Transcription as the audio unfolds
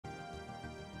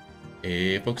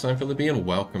Hey folks, I'm Philippi and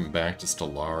welcome back to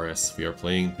Stellaris. We are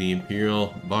playing the Imperial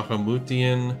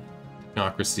Bahamutian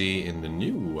Technocracy in the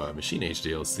new Machine Age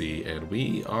DLC, and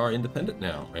we are independent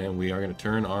now, and we are going to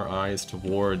turn our eyes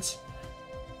towards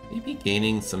maybe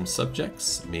gaining some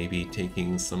subjects, maybe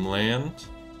taking some land.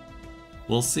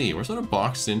 We'll see. We're sort of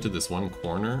boxed into this one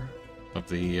corner of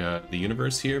the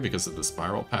universe here because of the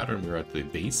spiral pattern. We're at the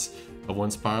base of one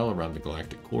spiral around the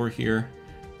galactic core here,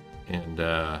 and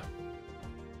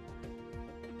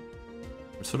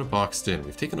we're sort of boxed in.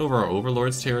 We've taken over our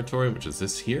Overlord's territory, which is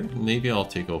this here. Maybe I'll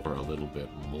take over a little bit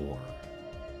more.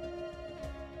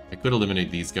 I could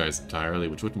eliminate these guys entirely,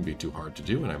 which wouldn't be too hard to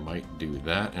do, and I might do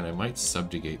that, and I might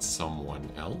subjugate someone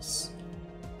else.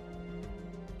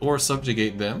 Or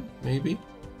subjugate them, maybe,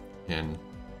 and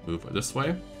move this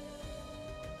way.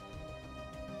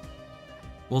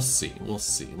 We'll see, we'll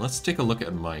see. Let's take a look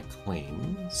at my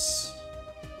claims.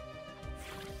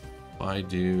 I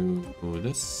do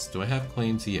this. Do I have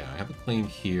claims? Yeah, I have a claim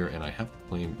here and I have a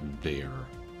claim there.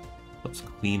 Let's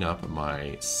clean up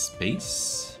my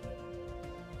space.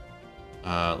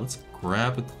 Let's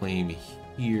grab a claim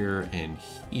here and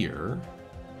here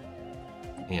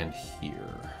and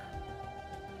here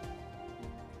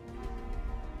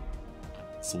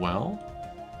as well.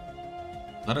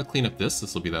 Now to clean up this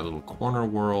will be that little corner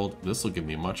world. This will give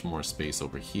me much more space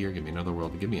over here. Give me another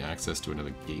world to give me access to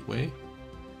another gateway.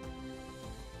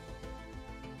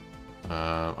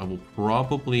 I will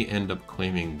probably end up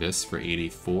claiming this for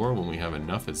 84 when we have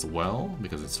enough as well,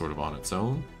 because it's sort of on its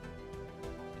own.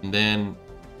 And then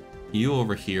you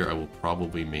over here, I will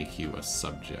probably make you a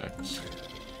subject.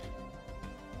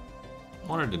 I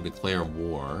wanted to declare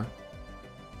war.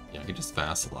 Yeah, I could just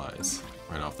vassalize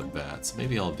right off the bat, so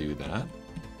maybe I'll do that.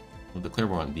 I'll declare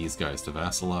war on these guys to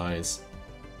vassalize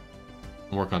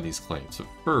and work on these claims. So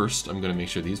first, I'm going to make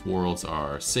sure these worlds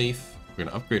are safe. We're going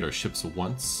to upgrade our ships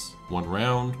one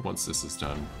round. Once this is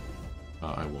done,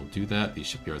 I will do that. The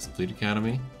Shipyards and Fleet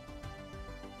Academy.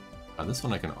 This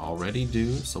one I can already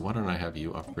do, so why don't I have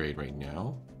you upgrade right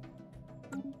now?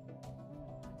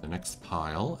 The next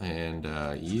pile, and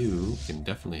you can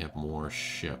definitely have more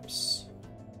ships.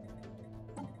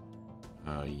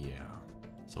 Yeah.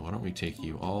 So why don't we take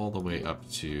you all the way up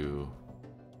to...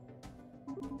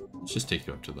 Let's just take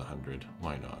you up to the 100.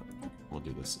 Why not? We'll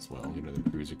do this as well. You know, the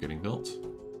crews are getting built.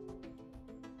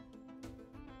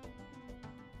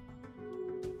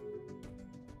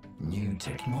 New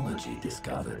technology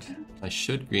discovered. I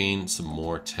should gain some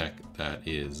more tech that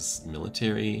is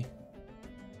military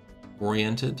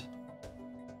oriented.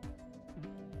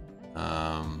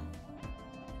 I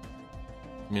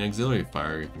mean, auxiliary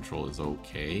fire control is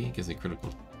okay. It gives me a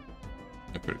critical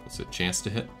chance to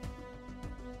hit.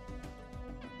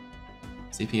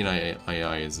 CP and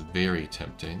II is very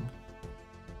tempting.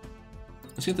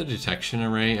 Let's get the detection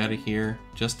array out of here,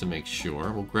 just to make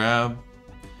sure. We'll grab...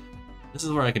 This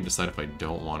is where I can decide if I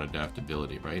don't want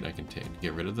adaptability, right? I can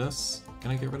get rid of this.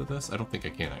 Can I get rid of this? I don't think I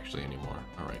can actually anymore.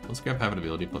 Alright, let's grab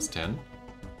habitability plus 10.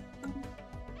 I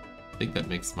think that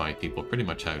makes my people pretty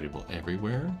much habitable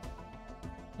everywhere.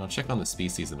 I'll check on the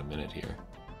species in a minute here.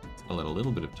 I'll let a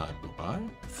little bit of time go by.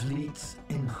 Fleets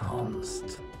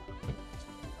enhanced.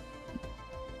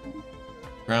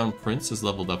 Crown Prince is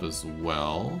leveled up as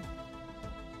well.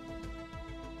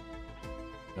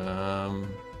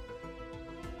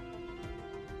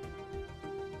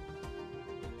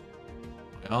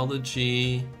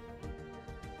 Biology,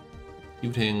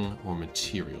 computing, or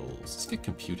materials. Let's get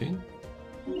computing.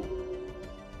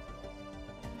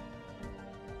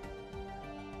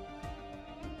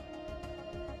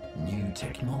 New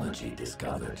technology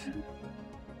discovered.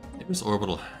 There's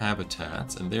orbital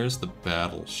habitats, and there's the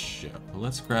battleship. Well,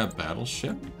 let's grab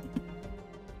battleship. I'm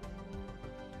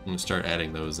going to start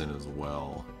adding those in as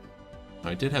well.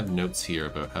 I did have notes here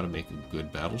about how to make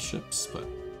good battleships, but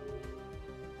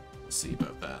we'll see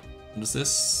about that. What does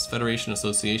this Federation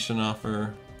Association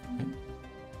offer? Okay. I'm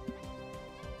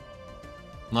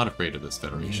not afraid of this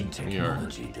Federation. New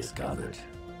technology discovered.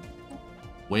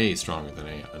 Way stronger than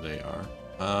they are.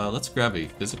 Let's grab a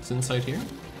physics insight here.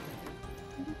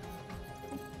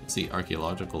 Let's see,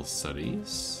 archaeological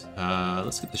studies.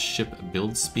 Let's get the ship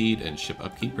build speed and ship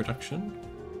upkeep reduction.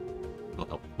 It'll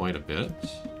help quite a bit.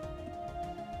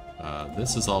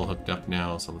 This is all hooked up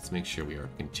now, so let's make sure we are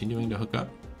continuing to hook up.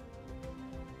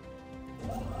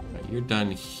 Right, you're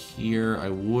done here. I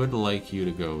would like you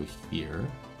to go here.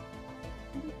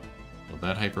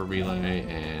 That hyper relay,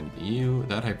 and you,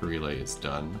 that hyper relay is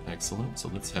done. Excellent. So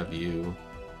let's have you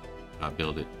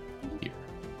build it here.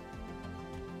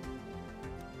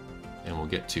 And we'll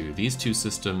get to these two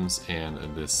systems and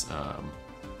this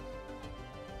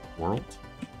world.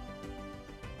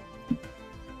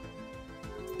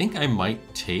 think I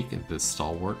might take the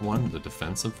stalwart one, the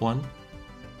defensive one.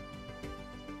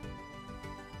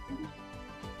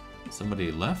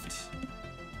 Somebody left?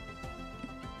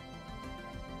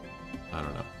 I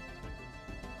don't know.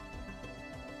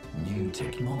 New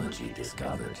technology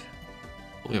discovered.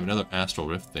 We have another astral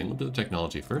rift thing. We'll do the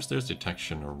technology first. There's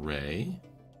detection array.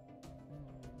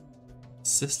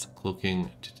 Assist cloaking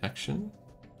detection.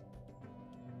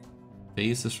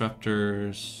 Phase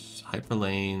disruptors,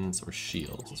 hyperlanes, or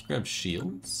shields. Let's grab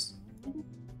shields.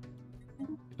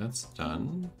 That's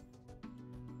done.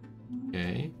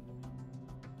 Okay.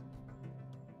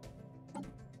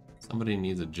 Somebody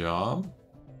needs a job.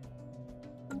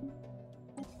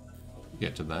 We'll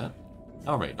get to that.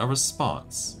 Alright, our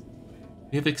response.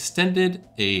 We have extended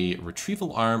a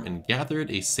retrieval arm and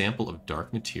gathered a sample of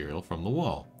dark material from the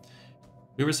wall.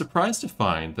 We were surprised to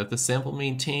find that the sample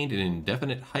maintained an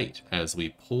indefinite height as we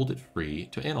pulled it free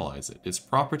to analyze it. Its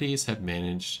properties have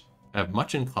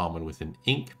much in common with an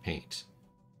ink paint,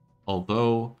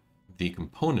 although the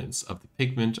components of the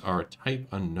pigment are a type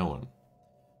unknown.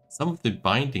 Some of the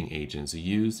binding agents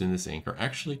used in this ink are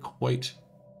actually quite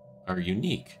a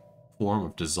unique form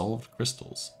of dissolved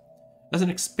crystals. As an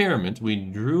experiment, we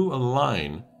drew a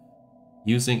line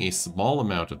using a small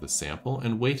amount of the sample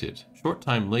and waited. Short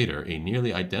time later, a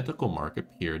nearly identical mark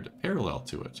appeared parallel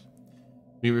to it.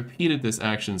 We repeated this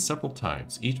action several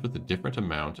times, each with a different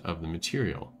amount of the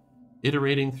material,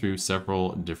 iterating through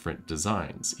several different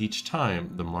designs. Each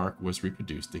time, the mark was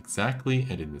reproduced exactly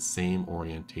and in the same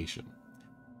orientation.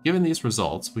 Given these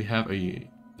results,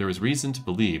 there is reason to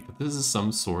believe that this is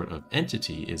some sort of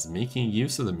entity is making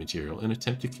use of the material in an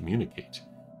attempt to communicate.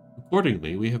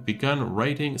 Accordingly, we have begun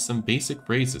writing some basic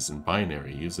phrases in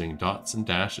binary using dots and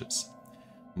dashes.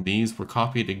 These were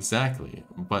copied exactly,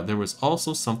 but there was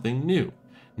also something new.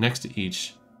 Next to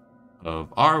each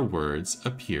of our words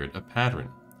appeared a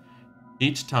pattern.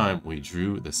 Each time we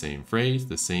drew the same phrase,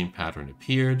 the same pattern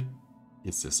appeared.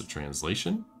 Is this a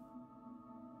translation?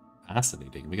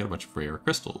 Fascinating. We got a bunch of rare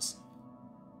crystals.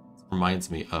 This reminds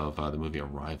me of the movie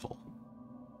Arrival.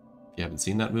 If you haven't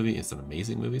seen that movie, it's an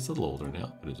amazing movie. It's a little older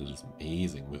now, but it is an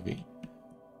amazing movie.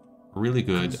 A really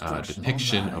good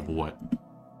depiction of what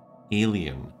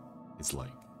Alien is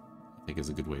like. I think is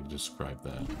a good way to describe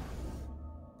that.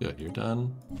 Good, you're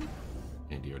done.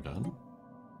 And you're done.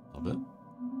 Love it.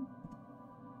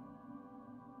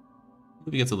 The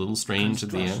movie gets a little strange at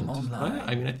the end. But,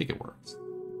 I mean, I think it works.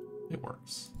 It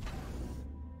works.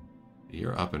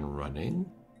 You're up and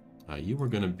running. You were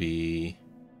going to be...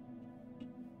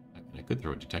 I could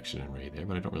throw a detection array there,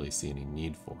 but I don't really see any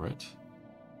need for it.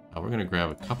 We're going to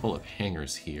grab a couple of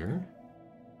hangars here.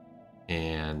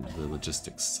 And the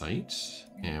logistics site.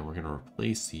 And we're going to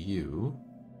replace you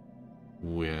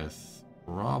with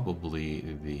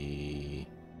probably the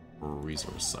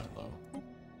resource silo.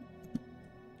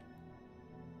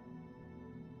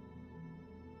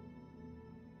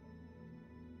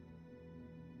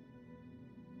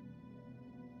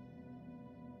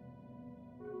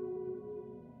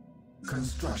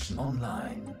 Construction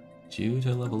online. You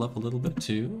to level up a little bit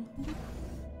too.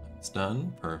 That's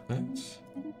done. Perfect.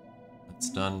 That's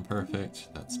done. Perfect.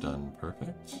 That's done.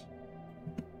 Perfect.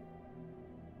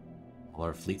 All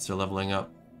our fleets are leveling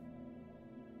up.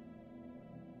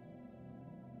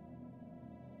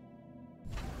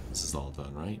 This is all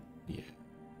done, right? Yeah.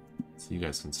 So you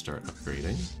guys can start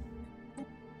upgrading.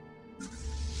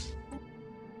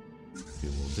 We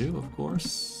will do, of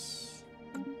course.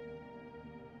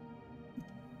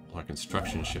 Our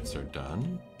construction ships are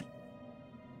done.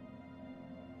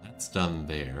 That's done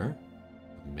there.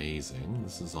 Amazing.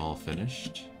 This is all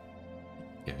finished.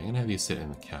 Yeah, I'm gonna have you sit in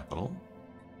the capital.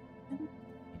 We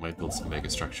might build some mega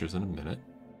structures in a minute.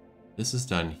 This is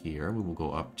done here. We will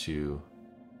go up to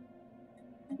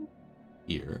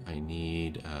here. I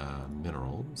need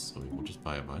minerals, so we will just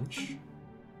buy a bunch.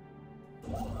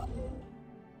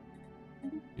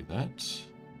 Do that.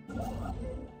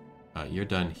 You're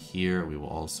done here. We will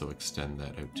also extend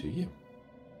that out to you.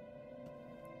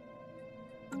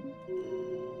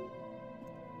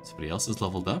 Somebody else is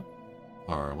leveled up.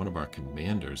 Or one of our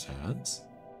commanders has.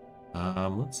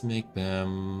 Let's make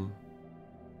them...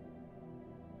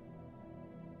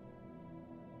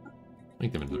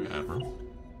 Make them into admiral.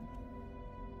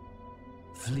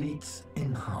 Fleets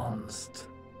enhanced.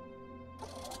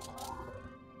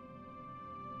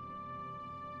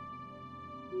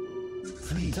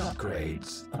 Fleet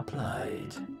upgrades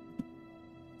applied.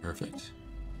 Perfect.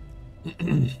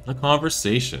 A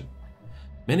conversation.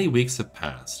 Many weeks have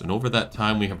passed, and over that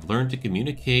time we have learned to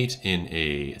communicate in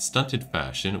a stunted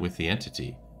fashion with the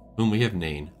entity, whom we have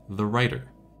named the Writer.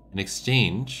 In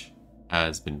exchange,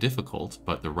 has been difficult,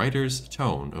 but the writer's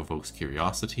tone evokes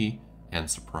curiosity and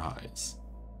surprise.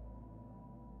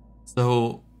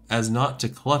 So, as not to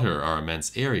clutter our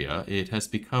immense area, it has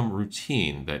become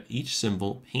routine that each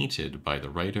symbol painted by the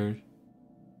writer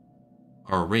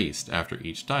are erased after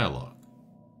each dialogue.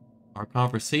 Our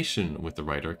conversation with the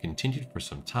writer continued for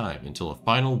some time until a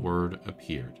final word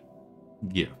appeared.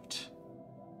 Gift.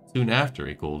 Soon after,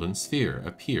 a golden sphere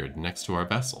appeared next to our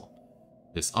vessel.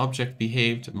 This object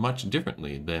behaved much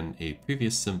differently than a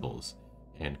previous symbols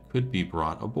and could be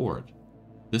brought aboard.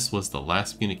 This was the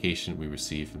last communication we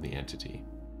received from the entity.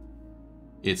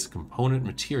 Its component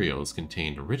materials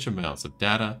contained rich amounts of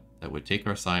data that would take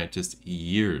our scientists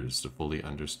years to fully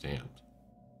understand.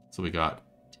 So we got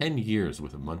 10 years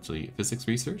worth of monthly physics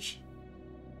research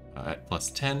at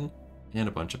plus 10 and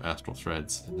a bunch of astral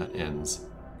threads, and that ends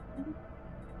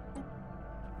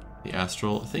the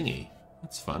astral thingy.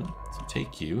 That's fun. So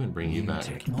take you and bring you back.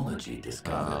 Technology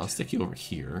discovered. I'll stick you over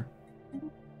here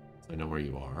so I know where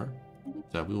you are.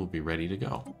 So we will be ready to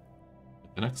go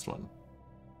with the next one.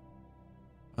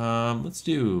 Let's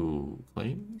do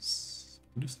claims.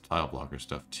 We can do some tile blocker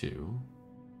stuff too.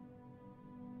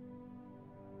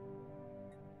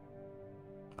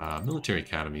 Military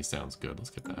Academy sounds good. Let's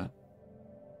get that.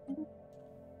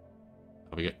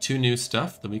 We got 2 new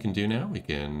stuff that we can do now. We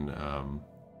can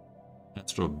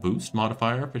Astral Boost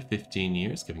modifier for 15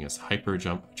 years, giving us hyper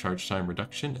jump charge time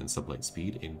reduction and sublight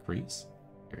speed increase.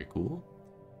 Very cool.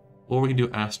 Or we can do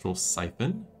Astral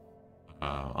Siphon.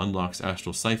 Unlocks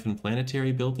Astral Siphon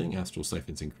planetary building. Astral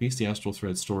Siphons increase the astral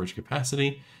thread storage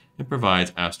capacity and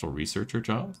provides astral researcher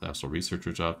jobs. The astral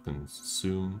researcher job can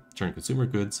turn consumer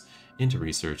goods into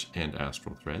research and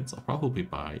astral threads. I'll probably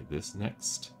buy this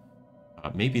next.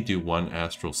 Maybe do 1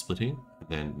 astral splitting and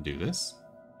then do this.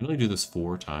 We can only do this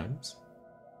 4 times.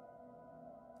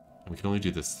 And we can only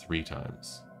do this 3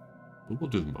 times. We'll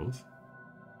do them both.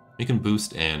 We can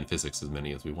boost and physics as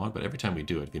many as we want, but every time we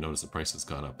do it, if you notice the price has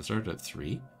gone up. It started at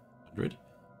 300.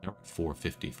 Now we're at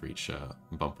 450 for each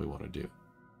bump we want to do.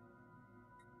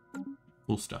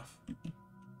 Cool stuff.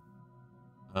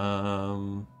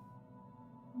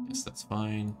 Yes, that's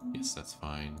fine. Yes, that's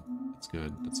fine. That's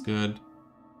good. That's good.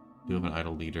 We do have an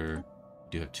idle leader. We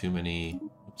do have too many...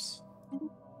 Oops.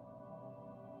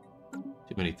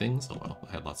 Too many things. Oh well,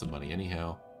 I had lots of money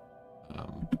anyhow.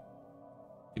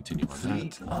 Continue on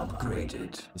that.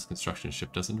 Upgraded. This construction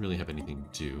ship doesn't really have anything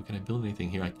to do. Can I build anything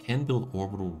here? I can build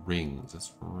orbital rings.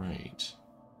 That's right.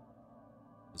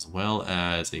 As well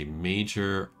as a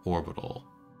major orbital.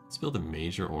 Let's build a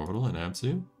major orbital in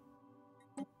Abzu.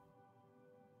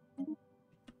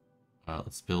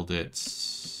 Let's build it...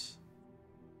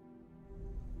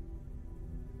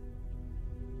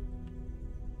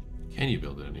 Can you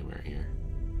build it anywhere here?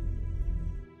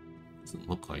 Doesn't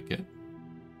look like it.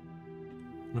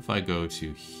 What if I go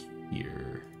to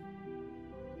here?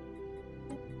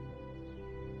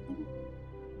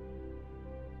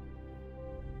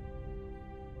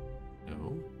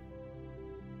 No.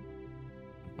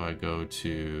 If I go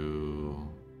to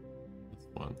this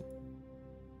one.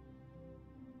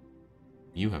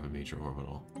 You have a major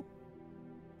orbital.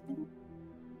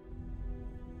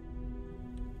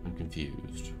 I'm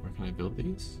confused. Where can I build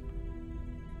these?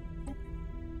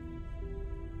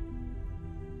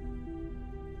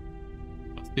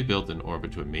 Must be built in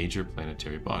orbit to a major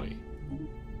planetary body.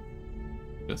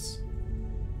 This.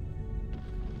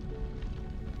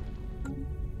 I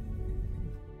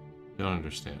don't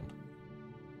understand.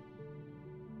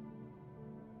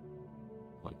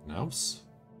 Like Naus?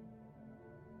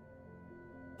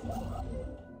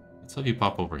 Let's have you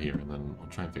pop over here and then we'll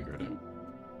try and figure it out.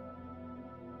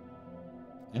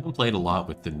 I haven't played a lot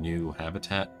with the new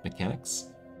habitat mechanics.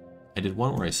 I did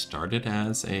one where I started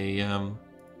as a, on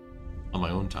my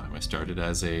own time, I started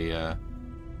as a,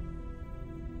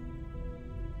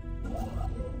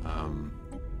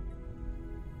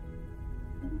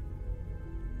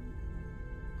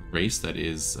 race that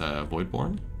is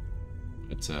Voidborn,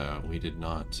 but we did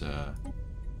not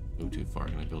go too far.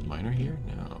 Can I build miner here?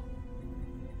 No.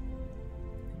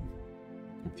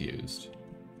 Confused.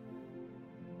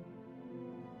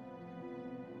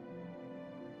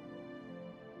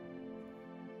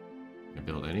 Can I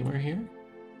build anywhere here?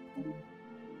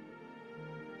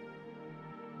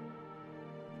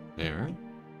 There.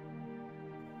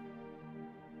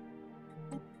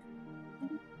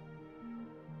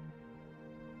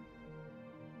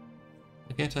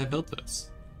 Why can't I build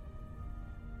this?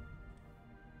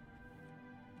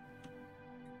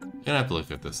 I'm gonna have to look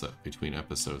at this up between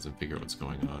episodes and figure out what's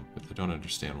going on, but I don't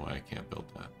understand why I can't build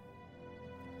that.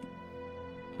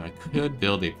 I could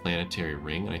build a planetary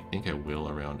ring, and I think I will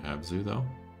around Abzu, though.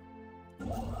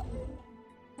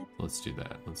 Let's do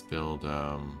that. Let's build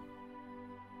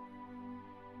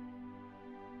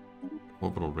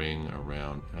orbital ring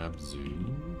around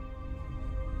Abzu.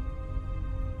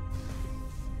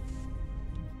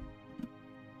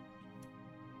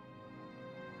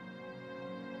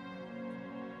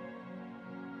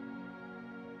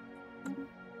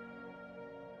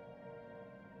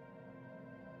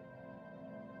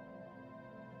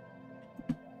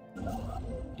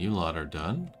 You lot are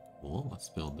done. Cool. Let's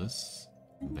build this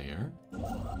there.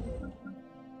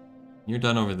 You're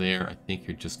done over there. I think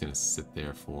you're just going to sit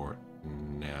there for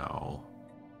now.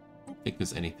 Think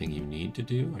there's anything you need to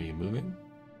do? Are you moving?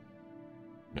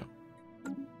 No.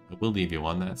 I will leave you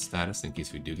on that status in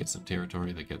case we do get some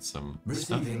territory that gets some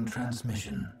Receiving stuff.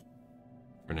 transmission.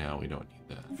 For now, we don't need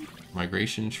that.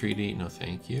 Migration treaty, no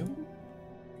thank you.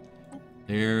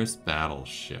 There's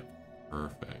battleship.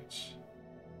 Perfect.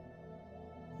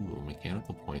 Ooh,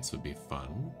 mechanical points would be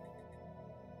fun.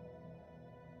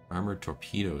 Armored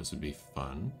torpedoes would be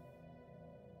fun.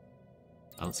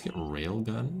 Let's get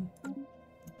railgun.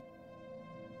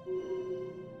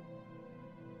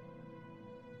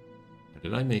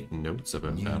 Did I make notes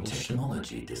about New battleship?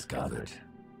 technology discovered.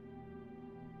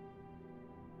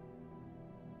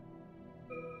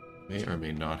 May or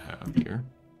may not have here.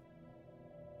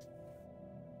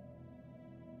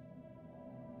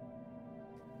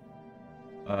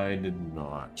 I did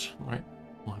not. Alright,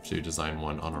 we'll have to design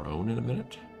one on our own in a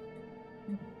minute.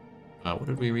 What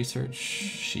did we research?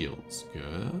 Shields,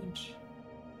 good.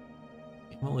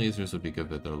 Gamma lasers would be good,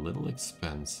 but they're a little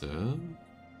expensive.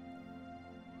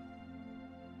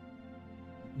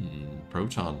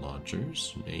 Proton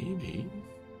launchers, maybe.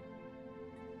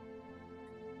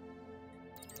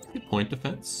 Good point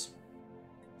defense.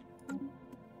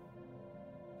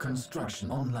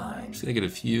 Construction online. Just gonna get a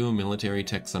few military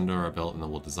techs under our belt, and then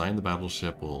we'll design the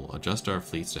battleship. We'll adjust our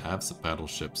fleets to have some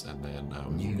battleships, and then we'll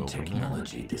New go from there.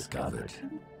 technology discovered.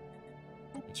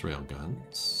 It's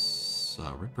railguns,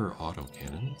 Ripper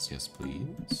autocannons, yes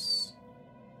please.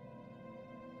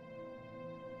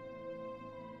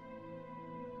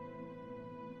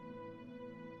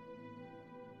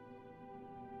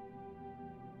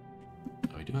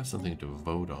 I do have something to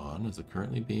vote on. Is it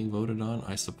currently being voted on?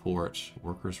 I support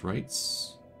workers'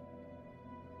 rights.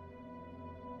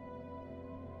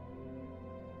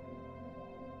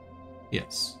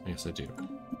 Yes, yes I do.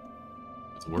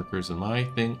 The workers in my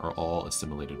thing are all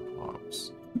assimilated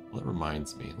blobs. Well, that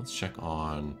reminds me. Let's check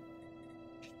on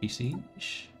species.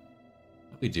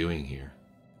 What are we doing here?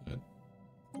 Good.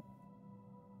 You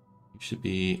should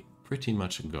be pretty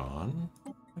much gone.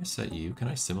 Can I set you? Can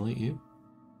I assimilate you?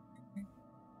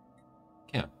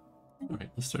 Can't. Alright,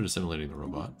 let's start assimilating the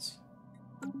robots.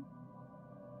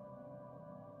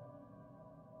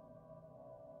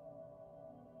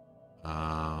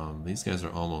 These guys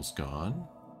are almost gone.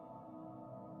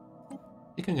 I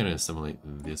think I'm going to assimilate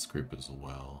this group as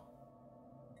well.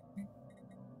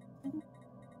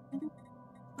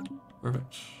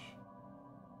 Perfect.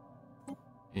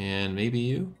 And maybe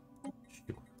you?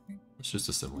 Sure. Let's just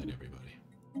assimilate everybody.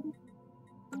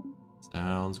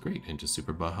 Sounds great. Into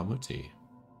Super Bahamuti.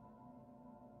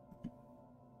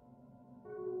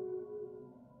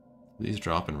 These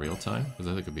drop in real time? Because I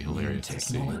think it'd be hilarious to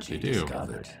see. They do.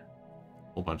 Discovered.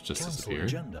 A whole bunch just Council disappeared.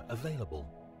 agenda available.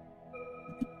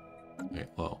 Okay,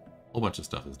 well, a whole bunch of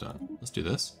stuff is done. Let's do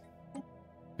this.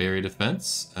 Barrier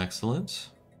defense,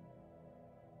 excellent.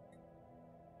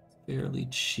 Fairly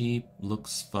cheap,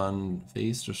 looks fun.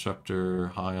 Phase disruptor,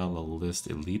 high on the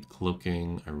list. Elite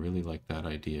cloaking, I really like that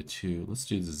idea too. Let's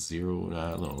do the zero,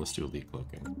 no, let's do elite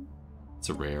cloaking. It's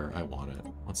a rare, I want it.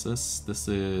 What's this? This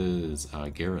is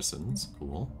garrisons,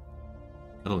 cool.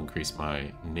 That'll increase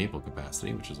my naval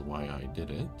capacity, which is why I did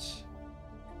it.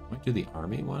 Might do the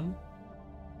army one.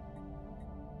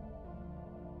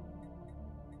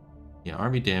 Yeah,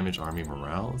 army damage, army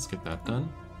morale. Let's get that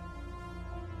done.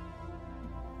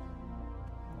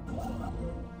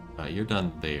 You're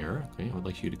done there. Okay, I would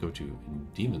like you to go to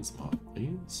Demon's Law,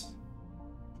 please.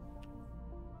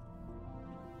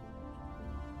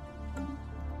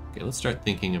 Okay, let's start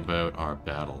thinking about our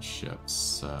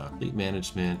battleships. Fleet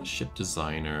management, ship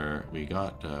designer. We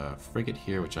got frigate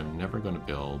here, which I'm never going to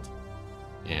build,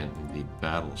 and the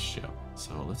battleship.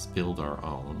 So let's build our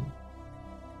own.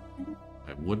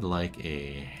 I would like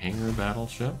a hangar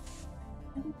battleship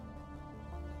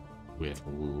with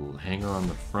hangar on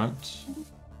the front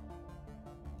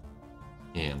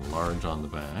and large on the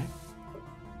back.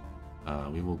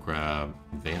 We will grab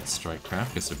advanced strike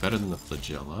craft because they're better than the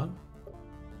flagella.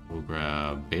 We'll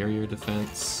grab barrier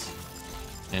defense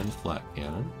and flat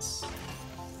cannons.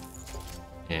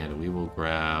 And we will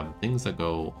grab things that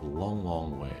go a long,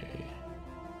 long way.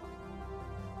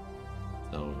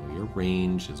 So your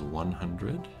range is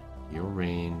 100. Your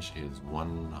range is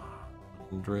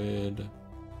 100.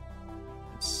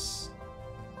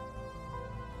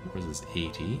 Yours is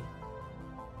 80.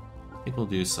 I think we'll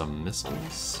do some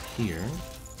missiles here.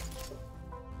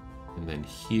 And then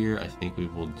here, I think we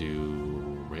will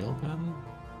do railgun.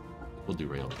 We'll do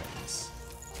railguns.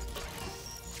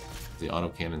 The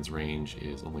autocannon's range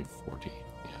is only 40.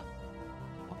 Yeah.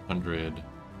 100.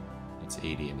 That's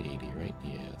 80 and 80, right?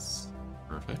 Yes.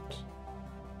 Perfect.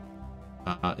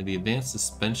 The advanced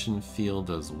suspension field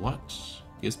does what?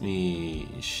 Gives me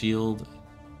shield,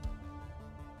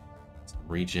 some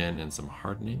regen, and some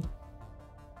hardening.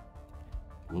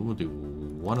 We will do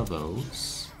one of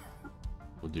those.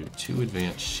 We'll do 2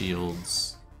 advanced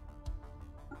shields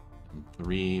and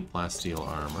 3 plasteel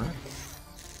armor.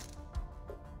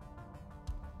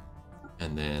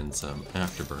 And then some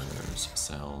afterburners.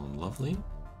 Sound lovely.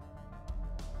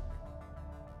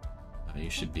 You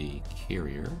should be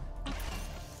carrier.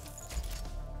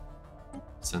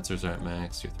 Sensors are at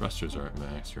max, your thrusters are at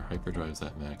max, your hyperdrive's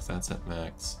at max, that's at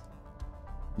max.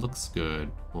 Looks good.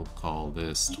 We'll call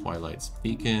this Twilight's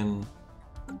Beacon.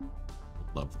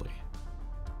 Lovely.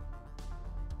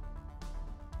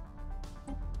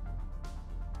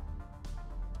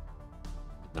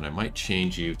 Then I might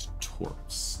change you to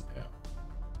torps now,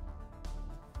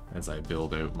 as I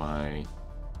build out my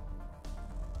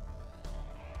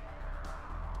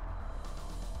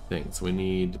things. We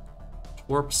need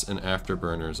torps and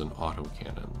afterburners and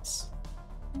autocannons.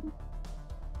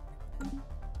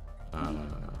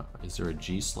 Is there a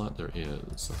G slot? There is.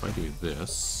 So if I do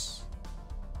this,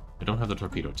 I don't have the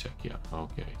torpedo tech yet.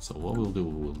 Okay, so what we'll do,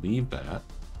 we'll leave that.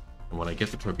 And when I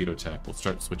get the torpedo tech, we'll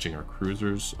start switching our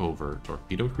cruisers over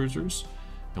torpedo cruisers,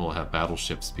 and we'll have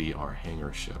battleships be our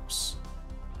hangar ships.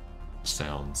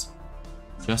 Sounds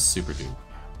just super duper.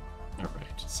 All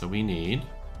right, so we need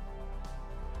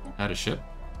add a ship,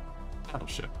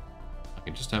 battleship. I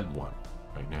can just have one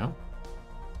right now.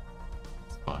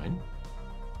 It's fine.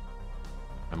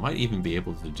 I might even be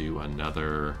able to do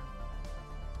another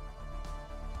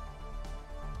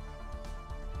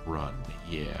run.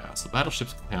 Yeah, so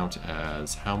battleships count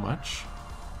as how much?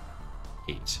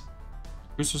 8.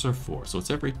 Cruisers are 4, so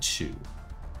it's every 2.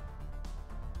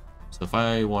 So if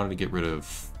I wanted to get rid of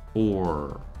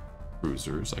 4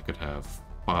 cruisers, I could have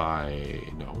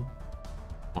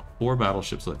 4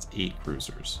 battleships, so that's 8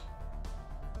 cruisers.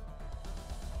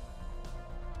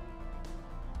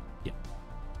 Yeah.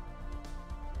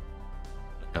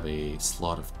 I have a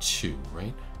slot of 2,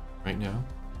 right? Right now?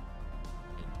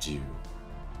 I do.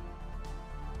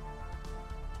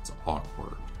 It's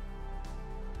awkward.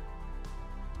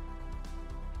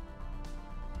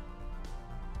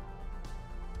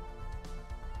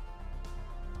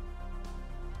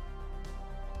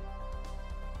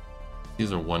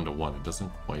 These are 1-to-1. It doesn't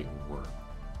quite work.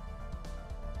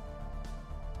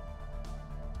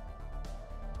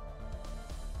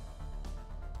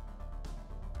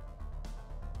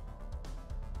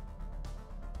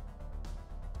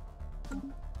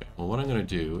 Okay, well, what I'm going to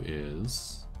do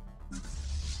is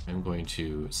I'm going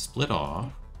to split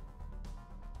off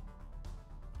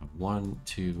 1,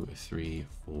 2, 3,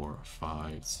 4,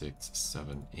 5, 6,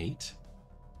 7, 8.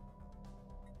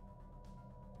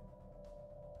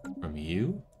 From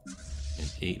you,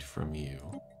 and 8 from you.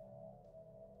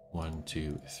 1,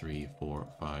 2, 3, 4,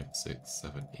 5, 6,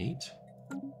 7, 8.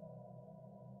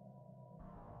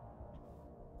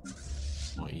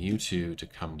 I want you two to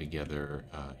come together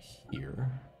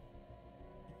here.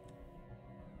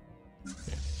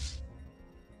 Okay.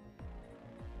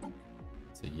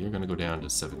 So you're going to go down to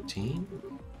 17.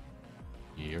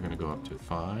 You're going to go up to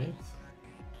 5.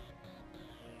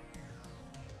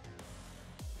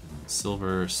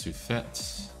 Silver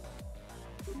Sufette.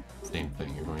 Same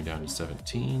thing, you're going down to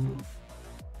 17.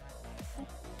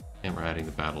 And we're adding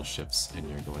the battleships, and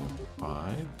you're going up to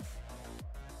 5.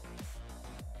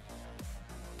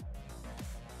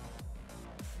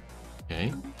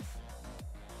 Okay.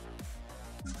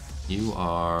 You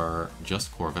are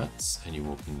just corvettes, and you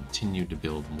will continue to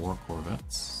build more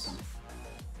corvettes.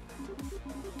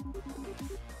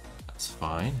 That's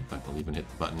fine. In fact, I'll even hit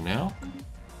the button now.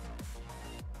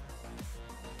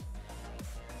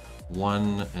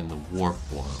 1 in the war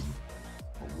form.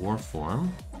 A war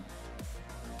form.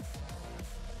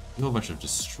 You have a bunch of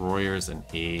destroyers and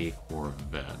a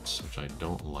corvette, which I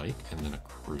don't like, and then a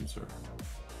cruiser.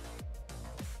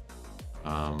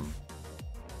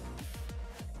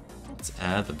 Let's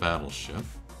add the battleship.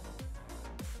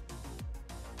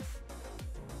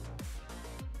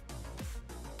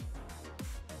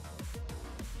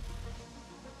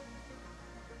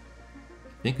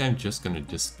 think I'm just going to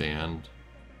disband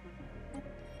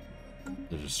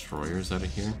the destroyers out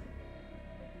of here.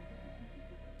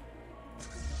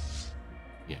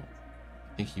 Yeah,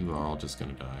 I think you are all just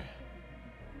going to die.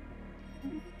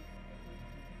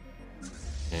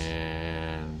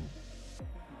 And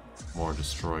more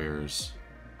destroyers.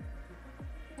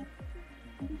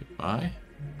 Goodbye.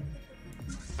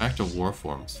 Back to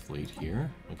Warform's fleet here.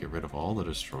 We'll get rid of all the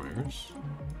destroyers.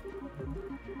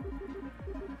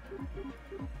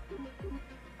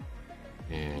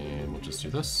 And we'll just do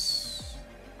this.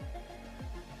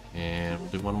 And we'll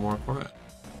do one more Corvette.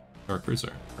 Or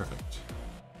cruiser. Perfect.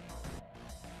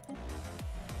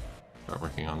 Start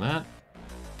working on that.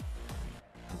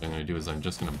 What I'm going to do is I'm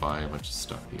just going to buy a bunch of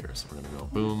stuff here. So we're going to go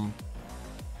boom.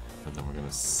 And then we're going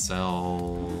to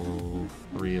sell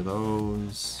 3 of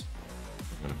those.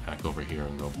 I'm going to pack over here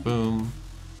and go boom.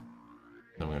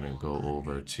 Then we're going to go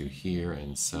over to here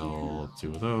and sell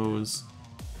 2 of those.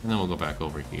 And then we'll go back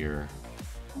over here.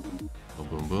 Go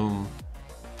boom boom.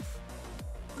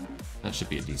 That should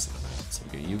be a decent amount. So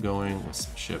we get you going with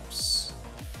some ships.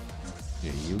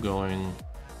 Get you going.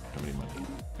 How many money?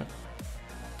 Okay.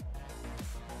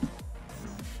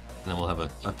 And then we'll have a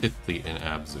 5th fleet in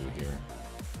Abzu here.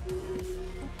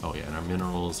 Oh yeah, and our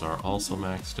minerals are also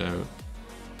maxed out.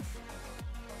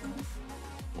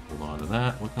 We'll hold on to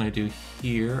that. What can I do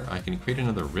here? I can create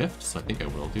another rift, so I think I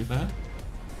will do that.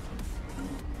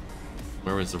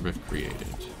 Where was the rift created?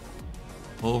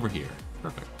 Over here.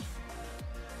 Perfect.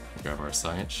 Grab our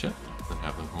science ship, then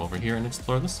have them come over here and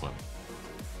explore this one.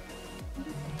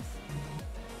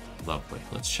 Lovely.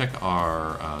 Let's check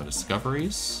our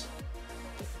discoveries.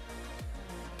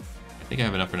 I think I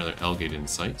have enough for another L-gate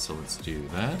insight, so let's do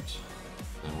that.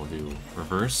 Then we'll do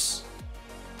reverse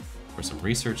for some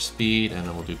research speed, and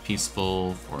then we'll do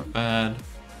peaceful for a bad.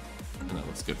 And that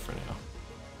looks good for now.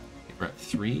 Okay, we're at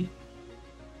 3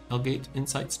 L-gate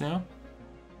insights now.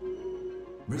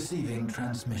 Receiving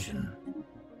transmission.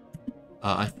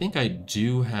 I think I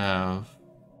do have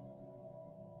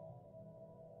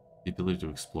the ability to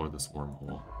explore this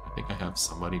wormhole. I think I have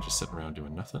somebody just sitting around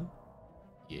doing nothing.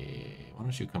 Yeah, why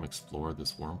don't you come explore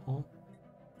this wormhole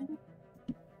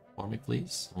for me,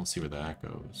 please? We'll see where that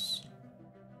goes.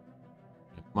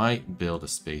 I might build a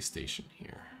space station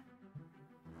here.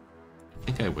 I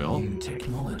think I will. New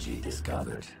technology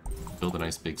discovered. Build a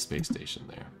nice big space station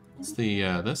there. What's the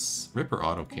this Ripper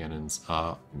autocannons?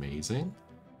 Amazing.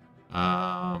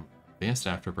 Advanced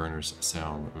afterburners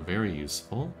sound very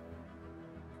useful.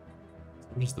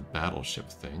 What is the battleship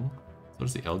thing? What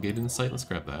is the L-gate insight? Let's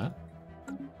grab that.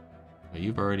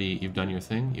 You've done your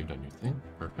thing. You've done your thing.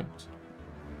 Perfect.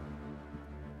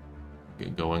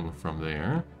 Get going from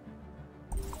there.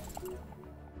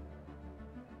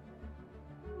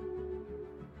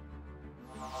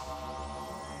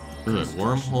 Good.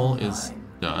 Wormhole is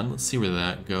done. Let's see where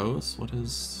that goes. What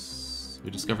is...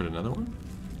 We discovered another one?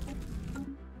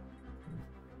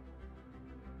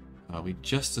 We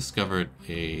just discovered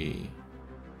a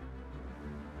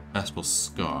astral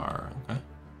scar. Okay.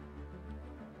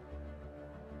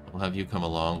 We'll have you come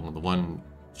along with the one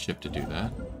ship to do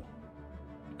that.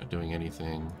 Not doing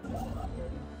anything.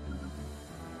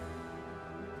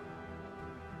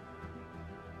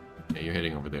 Okay, you're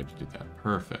heading over there to do that.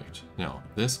 Perfect. Now,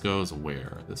 this goes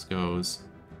where? This goes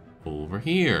over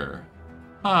here.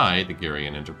 Hi, the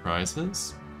Gurian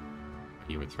Enterprises.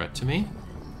 Are you a threat to me?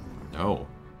 No.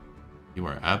 You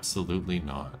are absolutely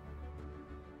not.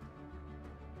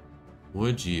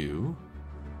 Would you...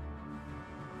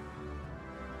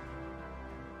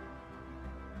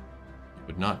 I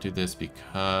would not do this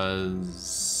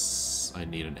because I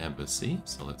need an embassy,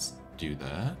 so let's do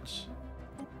that.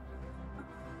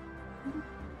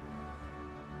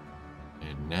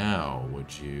 And now,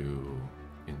 would you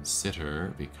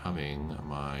consider becoming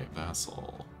my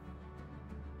vassal?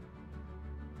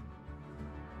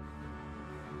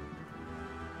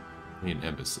 I need an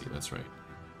embassy, that's right.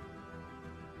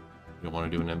 You don't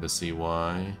want to do an embassy,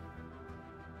 why?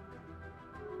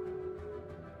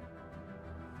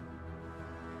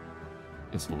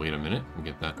 Guess we'll wait a minute and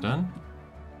get that done.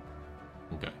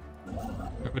 Okay.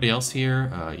 Everybody else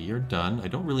here, you're done. I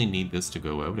don't really need this to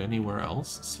go out anywhere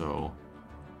else, so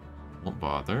won't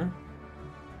bother.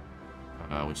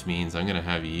 Which means I'm gonna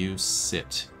have you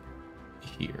sit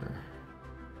here.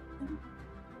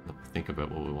 Think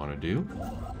about what we want to do.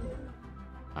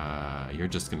 You're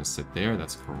just gonna sit there,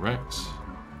 that's correct.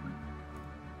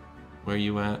 Where are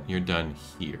you at? You're done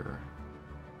here.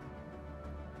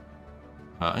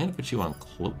 I'm gonna put you on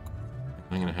cloak.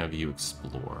 I'm gonna have you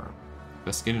explore.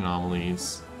 Investigate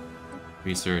anomalies.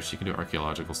 Research, you can do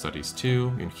archaeological studies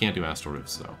too. You can't do astral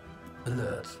rifts though.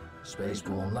 Alert.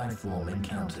 Spaceborne life form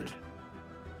encountered.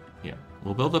 Yeah,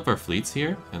 we'll build up our fleets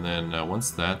here, and then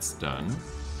once that's done,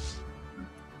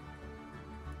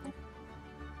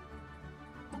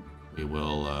 we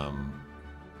will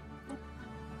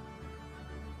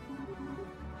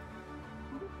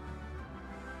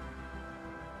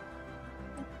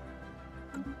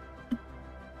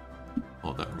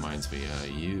oh, that reminds me,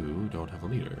 you don't have a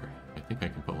leader. I think I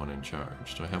can put one in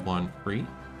charge. Do I have one free?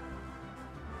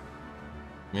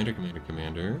 Commander, commander,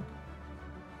 commander.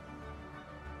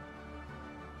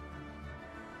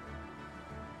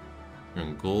 You're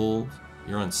on gold,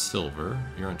 you're on silver,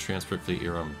 you're on transport fleet,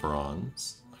 you're on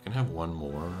bronze. I can have one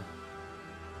more.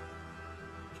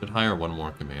 Should hire one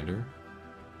more commander.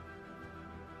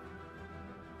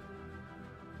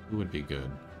 Who would be good?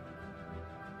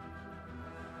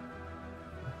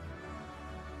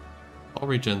 All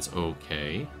regen's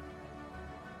okay.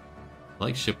 I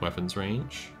like ship weapons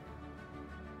range.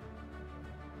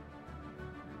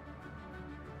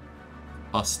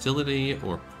 Hostility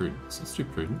or prudence? Let's do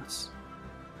prudence.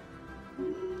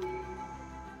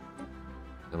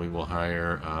 Then we will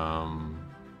hire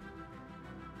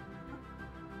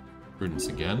prudence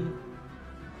again.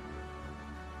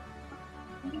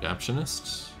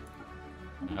 Adaptionist.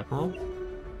 Admiral.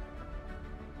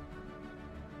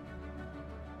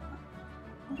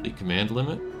 Fleet command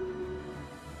limit.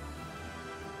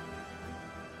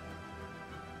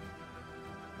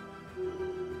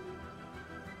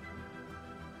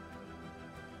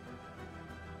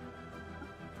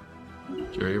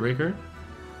 Jerry Raker.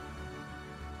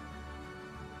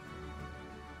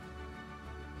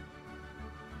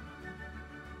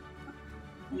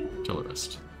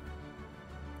 Artillerist.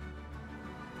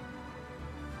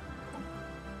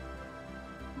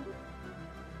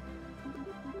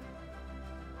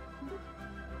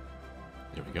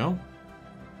 There we go.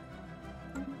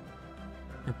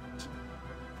 Perfect.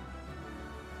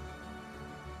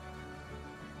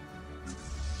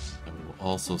 And we will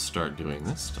also start doing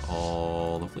this to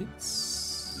all the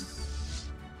fleets.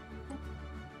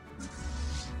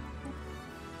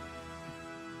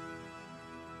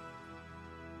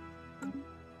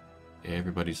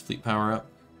 Everybody's fleet power up.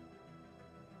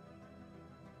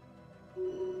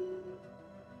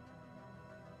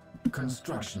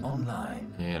 Construction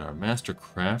online. And our master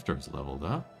crafter is leveled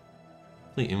up.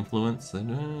 Fleet influence, and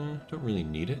don't really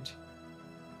need it.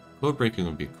 Code breaking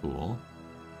would be cool.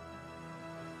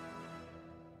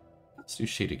 Let's do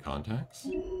shady contacts.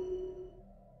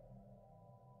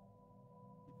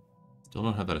 Still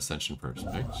don't have that ascension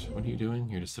prospect. What are you doing?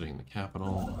 You're just sitting in the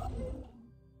capital.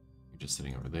 You're just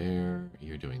sitting over there.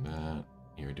 You're doing that.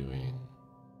 You're doing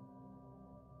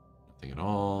nothing at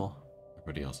all.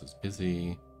 Everybody else is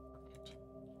busy. Perfect.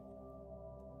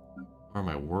 Are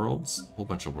my worlds? A whole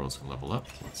bunch of worlds can level up,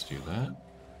 so let's do that.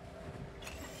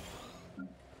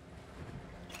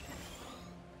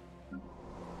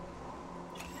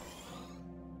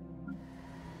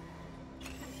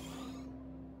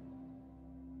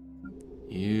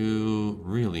 You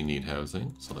really need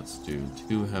housing, so let's do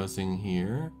 2 housing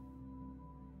here.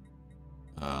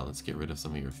 Let's get rid of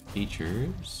some of your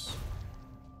features.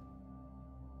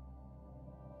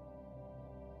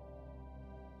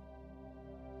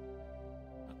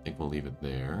 I think we'll leave it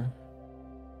there.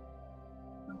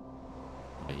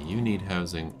 You need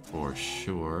housing for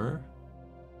sure.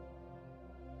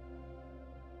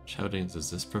 Which housing does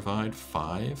this provide?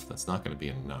 5? That's not going to be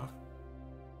enough.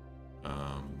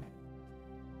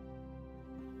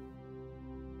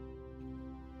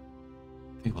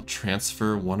 I think we'll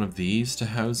transfer one of these to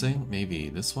housing. Maybe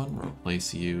this one.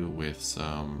 Replace you with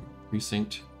some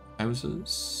precinct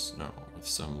houses. No, with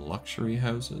some luxury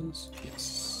houses.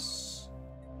 Yes.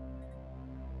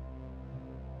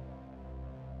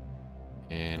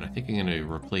 And I think I'm going to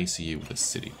replace you with a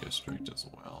city district as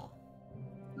well.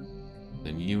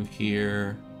 Then you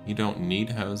here, you don't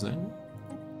need housing.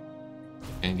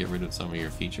 And get rid of some of your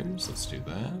features. Let's do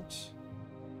that.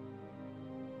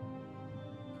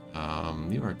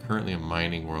 You are currently a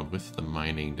mining world with the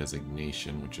mining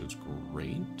designation, which is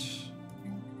great.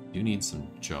 You need some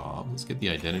jobs. Let's get the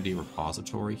identity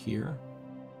repository here.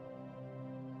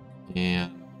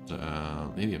 And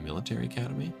maybe a military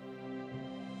academy.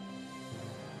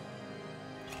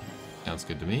 Sounds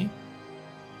good to me.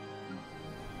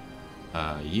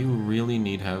 You really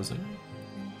need housing.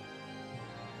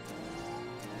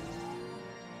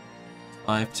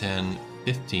 5, 10,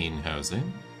 15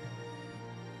 housing.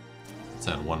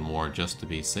 Let's add one more just to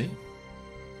be safe.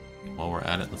 While we're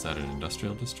at it, let's add an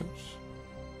industrial district.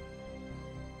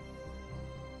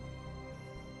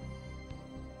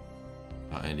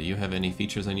 And do you have any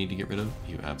features I need to get rid of?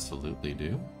 You absolutely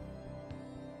do.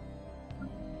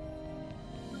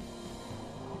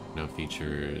 No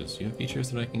features. Do you have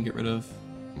features that I can get rid of?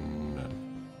 No.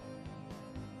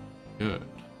 Good.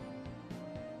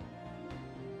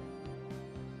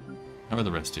 How are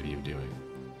the rest of you doing?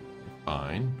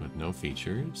 Fine, with no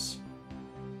features.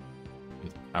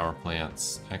 With power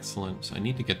plants, excellent. I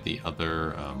need to get the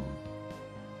other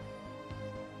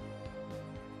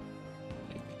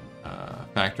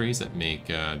factories that make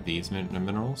these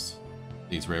minerals,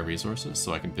 these rare resources,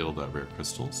 so I can build rare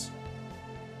crystals.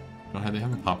 They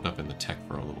haven't popped up in the tech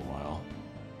for a little while.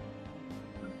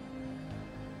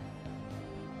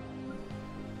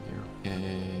 You're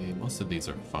okay. Most of these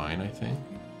are fine, I think.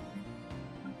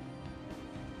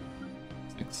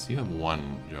 6. You have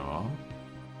one job.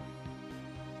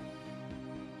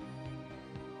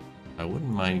 I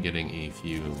wouldn't mind getting a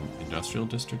few industrial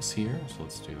districts here, so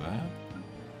let's do that.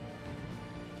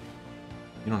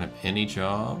 You don't have any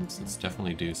jobs. Let's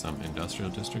definitely do some industrial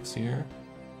districts here.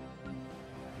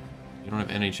 You don't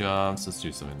have any jobs. Let's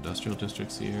do some industrial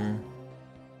districts here.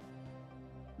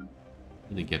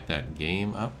 Really get that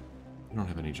game up. You don't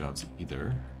have any jobs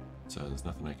either, so there's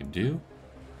nothing I can do.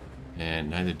 And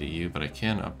neither do you, but I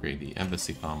can upgrade the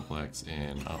embassy complex,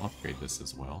 and I'll upgrade this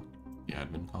as well. The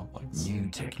admin complex. New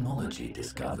technology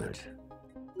discovered.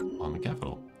 On the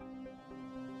capital.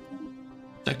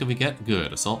 Objective we get?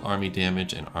 Good. Assault army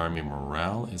damage and army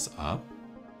morale is up.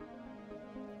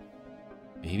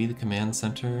 Maybe the command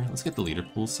center. Let's get the leader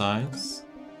pool size.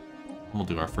 And we'll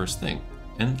do our first thing.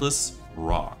 Endless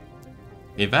rock.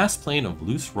 A vast plain of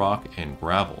loose rock and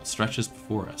gravel stretches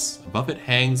before us. Above it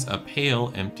hangs a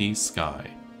pale, empty sky.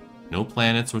 No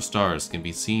planets or stars can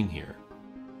be seen here,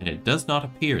 and it does not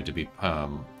appear to be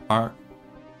part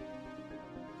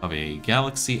of a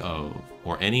galaxy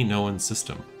or any known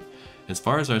system. As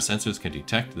far as our sensors can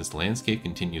detect, this landscape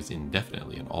continues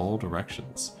indefinitely in all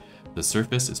directions. The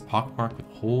surface is pockmarked with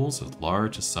holes as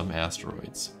large as some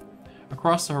asteroids.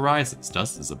 Across the horizons,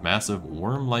 dozens of massive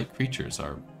worm-like creatures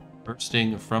are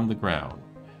bursting from the ground.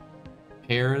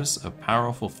 Pairs of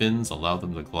powerful fins allow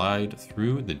them to glide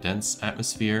through the dense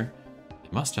atmosphere. They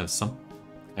must have some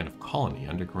kind of colony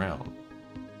underground.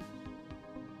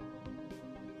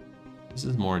 This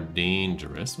is more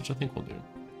dangerous, which I think we'll do.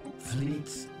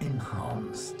 Fleets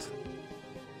enhanced.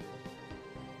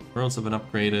 Worlds have been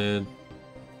upgraded.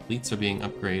 Fleets are being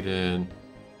upgraded.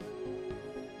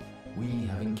 We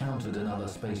have encountered another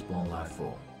spaceborne life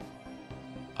form.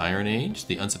 Iron Age.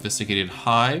 The unsophisticated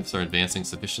hives are advancing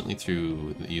sufficiently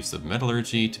through the use of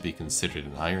metallurgy to be considered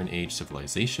an Iron Age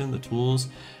civilization. The tools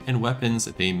and weapons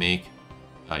that they make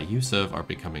use of are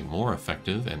becoming more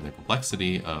effective, and the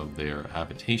complexity of their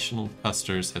habitational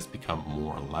clusters has become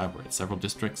more elaborate. Several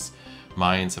districts,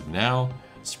 mines have now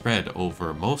spread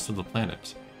over most of the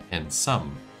planet, and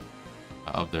some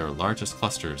of their largest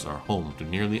clusters are home to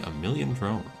nearly 1 million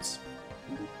drones.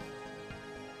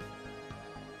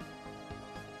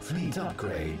 Fleet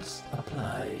upgrades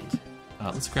applied.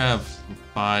 Let's grab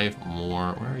 5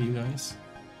 more. Where are you guys?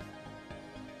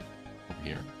 Over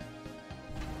here.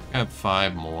 Grab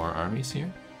 5 more armies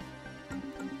here.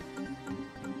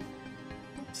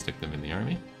 Stick them in the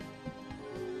army.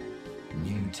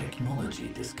 New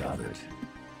technology discovered.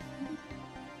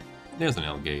 There's an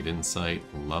Elgate Insight.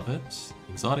 Love it.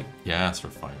 Exotic gas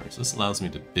refiners. This allows me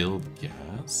to build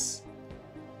gas.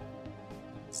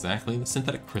 Exactly. The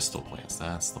synthetic crystal plants.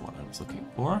 That's the one I was looking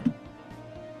for.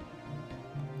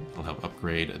 I'll help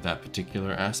upgrade that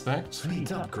particular aspect. Fleet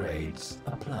upgrades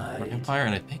applied. Empire,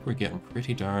 and I think we're getting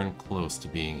pretty darn close to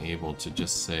being able to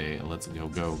just say, let's go,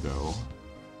 go, go.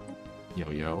 Yo,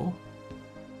 yo.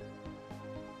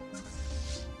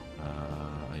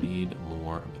 I need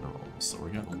more minerals. So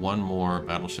we got 1 more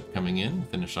battleship coming in.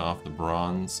 Finish off the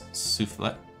bronze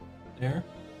soufflet there.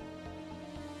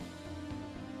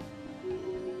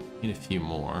 Need a few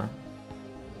more.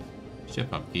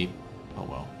 Ship upkeep. Oh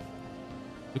well.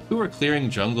 The crew are clearing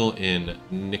jungle in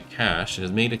Nikash and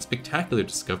has made a spectacular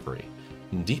discovery.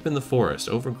 Deep in the forest,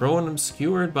 overgrown and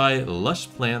obscured by lush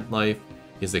plant life,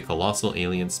 is a colossal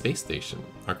alien space station.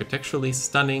 Architecturally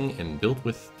stunning and built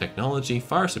with technology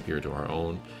far superior to our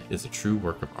own, it is a true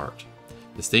work of art.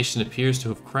 The station appears to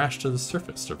have crashed to the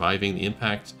surface, surviving the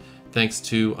impact thanks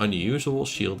to unusual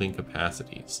shielding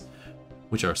capacities,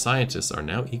 which our scientists are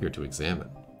now eager to examine.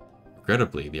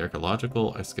 Regrettably, the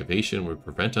archaeological excavation would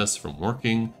prevent us from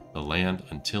working the land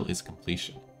until its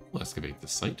completion. We'll excavate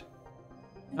this site.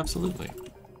 Absolutely.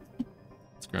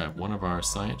 Let's grab one of our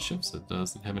science ships that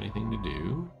doesn't have anything to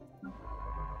do.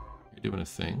 You're doing a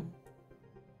thing.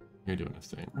 You're doing a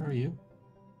thing. Where are you?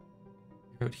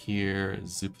 You're out here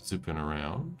zooping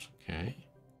around. Okay.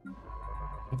 You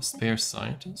have a spare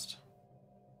scientist?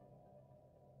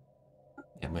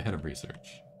 Yeah, my head of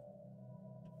research.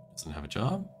 Doesn't have a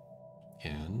job.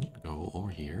 Can go over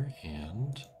here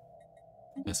and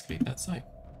excavate that site.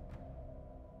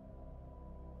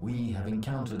 We have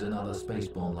encountered another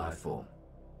spaceborne life form.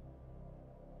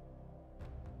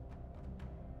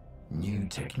 New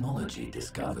technology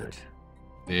discovered.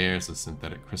 There's the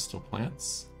synthetic crystal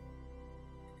plants.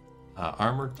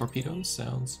 Armored torpedoes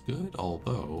sounds good,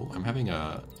 although I'm having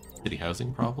a city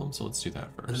housing problem, so let's do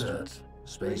that first. Alert.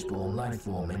 Spaceborne life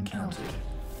form encountered.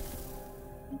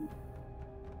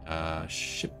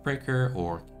 Shipbreaker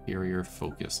or carrier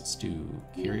focus? Let's do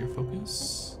carrier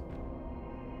focus.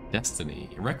 Destiny.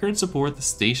 Records aboard the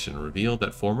station revealed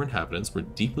that former inhabitants were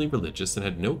deeply religious and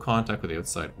had no contact with the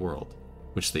outside world,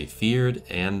 which they feared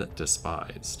and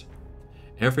despised.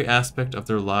 Every aspect of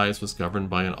their lives was governed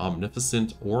by an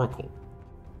omnipotent oracle,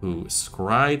 who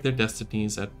scribed their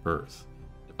destinies at birth.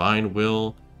 Divine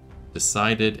will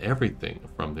decided everything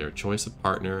from their choice of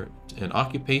partner and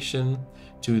occupation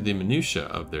to the minutiae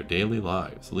of their daily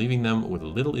lives, leaving them with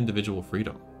little individual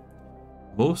freedom.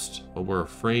 Most were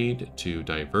afraid to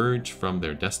diverge from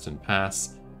their destined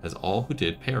paths, as all who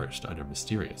did perished under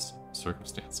mysterious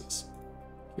circumstances.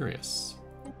 Curious.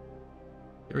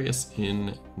 Curious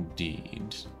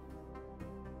indeed.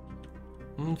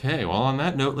 Okay, well on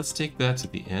that note, let's take that to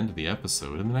the end of the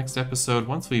episode. In the next episode,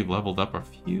 once we've leveled up a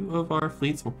few of our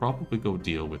fleets, we'll probably go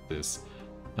deal with this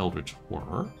Eldritch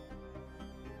Horror.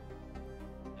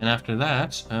 And after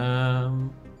that,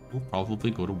 we'll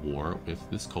probably go to war with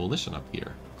this coalition up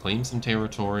here. Claim some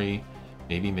territory,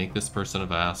 maybe make this person a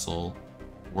vassal,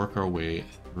 work our way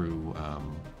through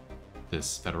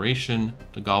this federation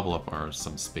to gobble up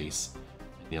some space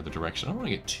in the other direction. I don't want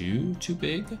to get too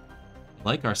big. I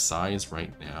like our size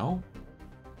right now.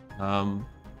 I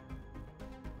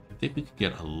think we could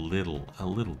get a little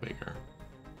bigger.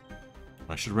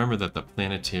 But I should remember that the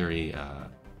planetary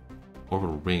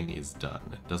orbital ring is done.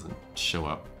 It doesn't show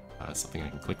up as something I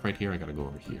can click right here. I gotta go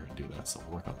over here and do that, so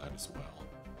we'll work on that as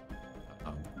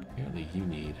well. Apparently you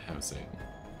need housing.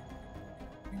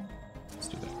 Let's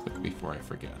do that quick before I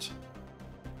forget.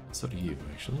 So do you,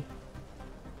 actually.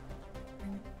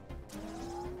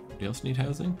 Anybody else need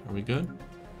housing? Are we good?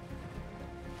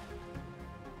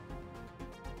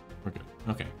 We're good.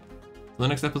 Okay. So the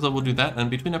next episode we'll do that, and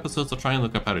between episodes I'll try and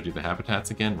look up how to do the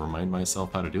habitats again, remind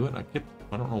myself how to do it.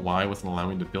 I don't know why I wasn't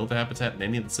allowing me to build a habitat in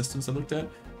any of the systems I looked at. I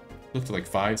looked at like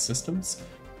 5 systems.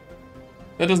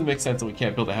 That doesn't make sense that we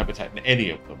can't build a habitat in any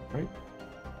of them, right?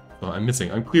 So I'm missing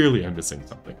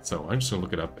something. So I'm just gonna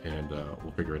look it up and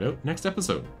we'll figure it out next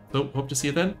episode. So hope to see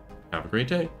you then. Have a great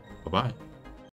day. Bye-bye.